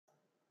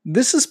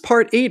This is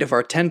part 8 of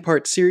our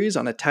 10-part series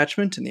on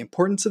attachment and the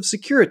importance of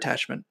secure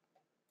attachment.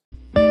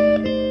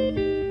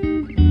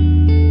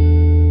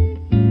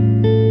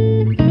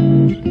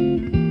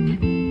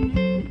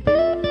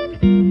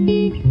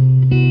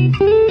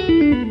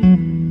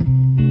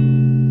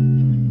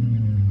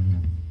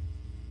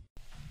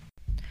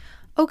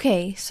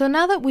 Okay, so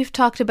now that we've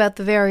talked about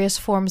the various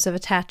forms of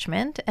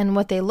attachment and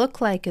what they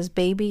look like as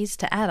babies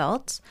to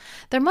adults,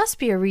 there must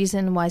be a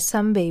reason why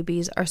some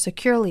babies are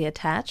securely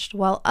attached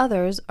while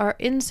others are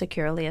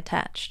insecurely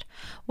attached.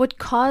 What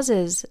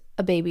causes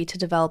a baby to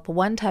develop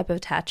one type of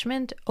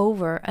attachment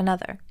over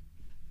another?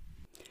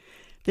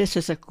 This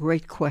is a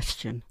great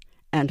question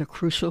and a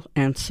crucial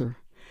answer.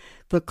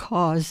 The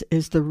cause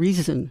is the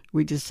reason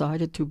we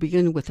decided to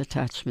begin with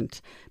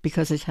attachment,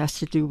 because it has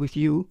to do with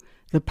you,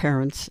 the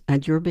parents,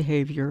 and your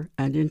behavior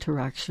and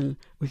interaction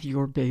with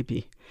your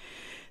baby.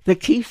 The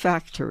key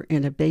factor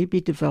in a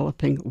baby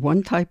developing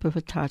one type of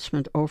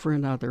attachment over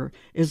another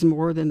is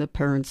more than the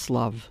parent's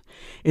love.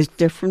 It's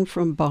different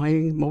from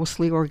buying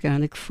mostly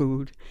organic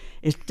food.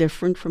 It's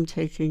different from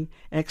taking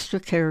extra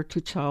care to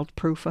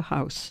child-proof a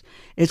house.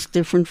 It's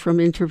different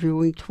from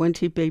interviewing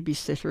 20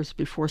 babysitters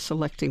before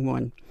selecting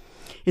one.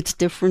 It's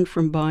different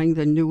from buying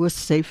the newest,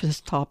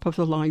 safest,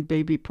 top-of-the-line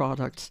baby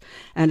products,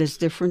 and it's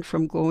different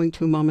from going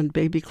to mom and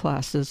baby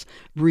classes,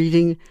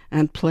 reading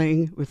and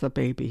playing with a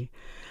baby.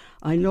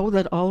 I know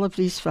that all of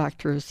these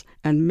factors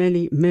and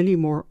many, many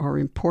more are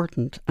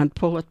important and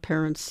pull at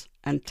parents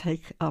and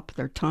take up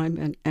their time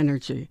and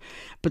energy,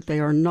 but they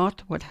are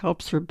not what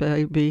helps your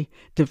baby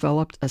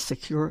develop a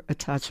secure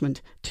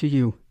attachment to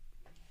you.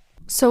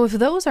 So if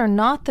those are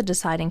not the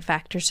deciding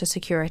factors to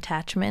secure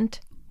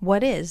attachment,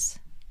 what is?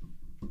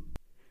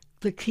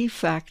 The key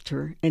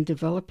factor in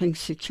developing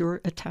secure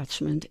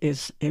attachment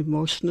is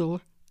emotional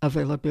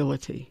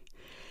availability.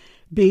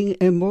 Being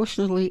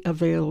emotionally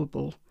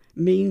available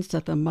means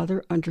that the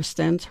mother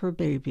understands her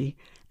baby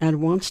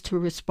and wants to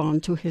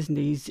respond to his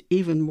needs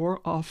even more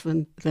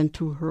often than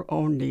to her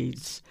own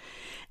needs.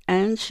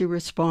 And she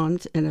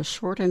responds in a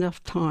short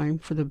enough time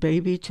for the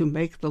baby to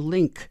make the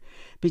link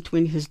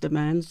between his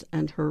demands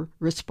and her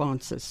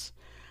responses.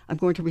 I'm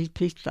going to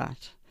repeat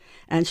that.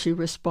 And she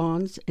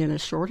responds in a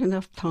short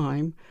enough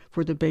time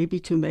for the baby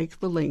to make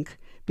the link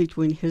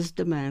between his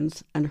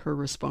demands and her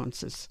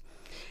responses.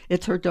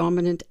 It's her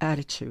dominant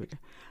attitude.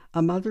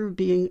 A mother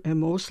being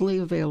emotionally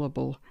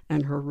available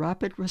and her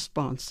rapid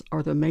response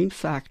are the main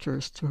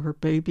factors to her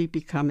baby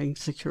becoming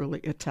securely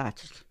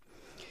attached.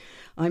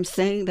 I'm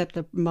saying that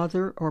the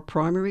mother or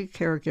primary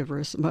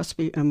caregivers must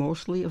be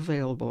emotionally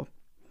available.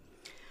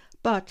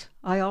 But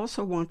I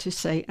also want to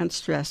say and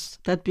stress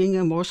that being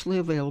emotionally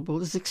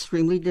available is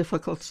extremely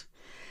difficult.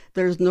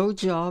 There's no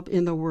job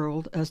in the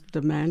world as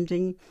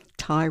demanding,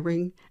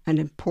 tiring, and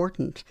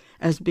important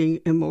as being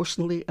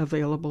emotionally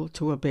available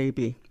to a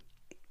baby.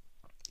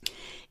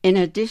 In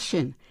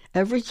addition,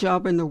 every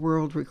job in the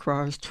world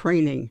requires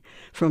training,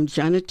 from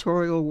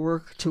janitorial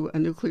work to a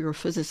nuclear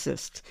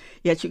physicist,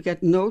 yet you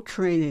get no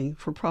training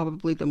for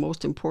probably the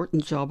most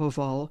important job of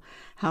all,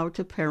 how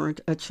to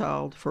parent a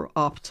child for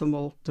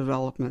optimal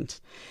development.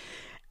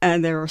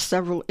 And there are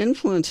several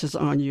influences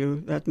on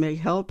you that may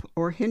help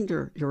or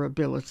hinder your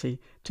ability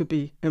to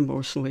be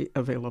emotionally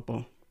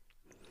available.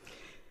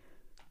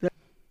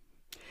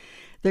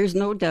 There's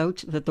no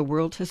doubt that the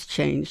world has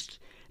changed.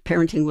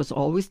 Parenting was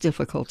always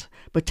difficult,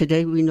 but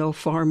today we know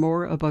far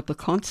more about the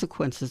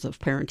consequences of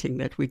parenting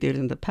than we did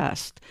in the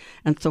past,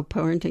 and so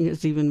parenting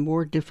is even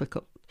more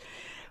difficult.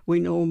 We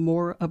know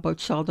more about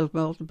child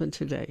development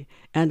today,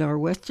 and our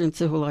Western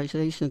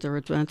civilizations are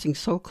advancing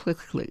so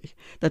quickly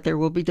that there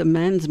will be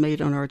demands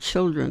made on our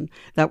children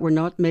that were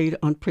not made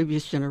on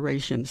previous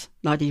generations,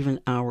 not even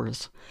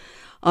ours.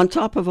 On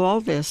top of all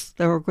this,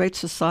 there are great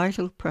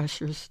societal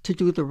pressures to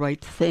do the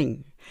right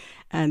thing.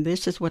 And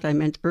this is what I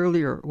meant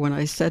earlier when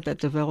I said that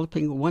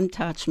developing one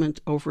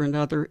attachment over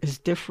another is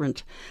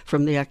different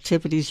from the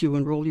activities you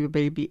enroll your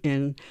baby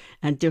in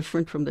and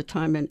different from the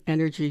time and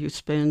energy you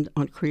spend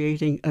on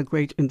creating a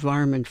great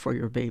environment for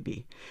your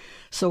baby.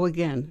 So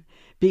again,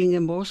 being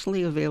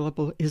emotionally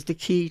available is the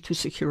key to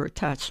secure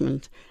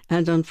attachment,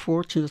 and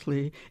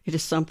unfortunately, it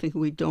is something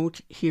we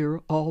don't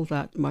hear all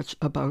that much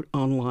about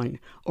online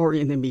or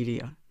in the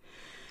media.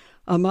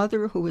 A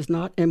mother who is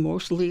not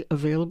emotionally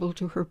available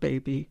to her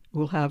baby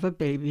will have a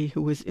baby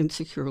who is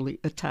insecurely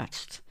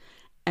attached.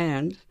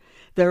 And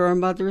there are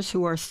mothers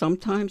who are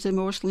sometimes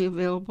emotionally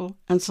available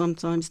and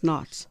sometimes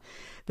not.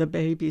 The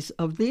babies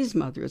of these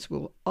mothers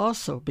will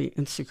also be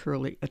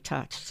insecurely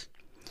attached.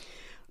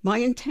 My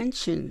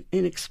intention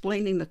in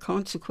explaining the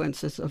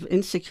consequences of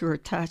insecure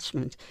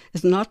attachment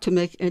is not to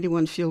make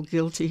anyone feel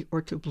guilty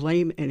or to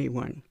blame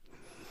anyone.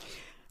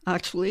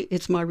 Actually,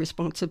 it's my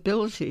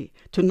responsibility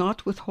to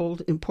not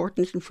withhold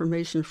important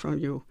information from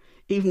you,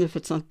 even if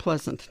it's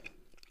unpleasant.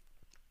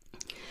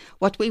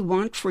 What we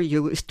want for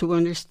you is to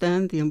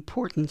understand the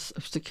importance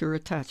of secure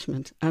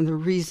attachment and the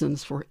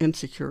reasons for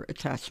insecure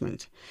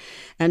attachment.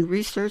 And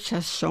research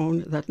has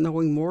shown that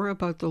knowing more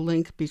about the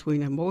link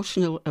between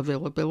emotional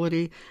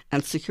availability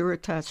and secure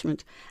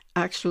attachment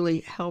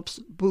actually helps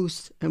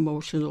boost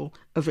emotional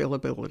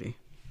availability.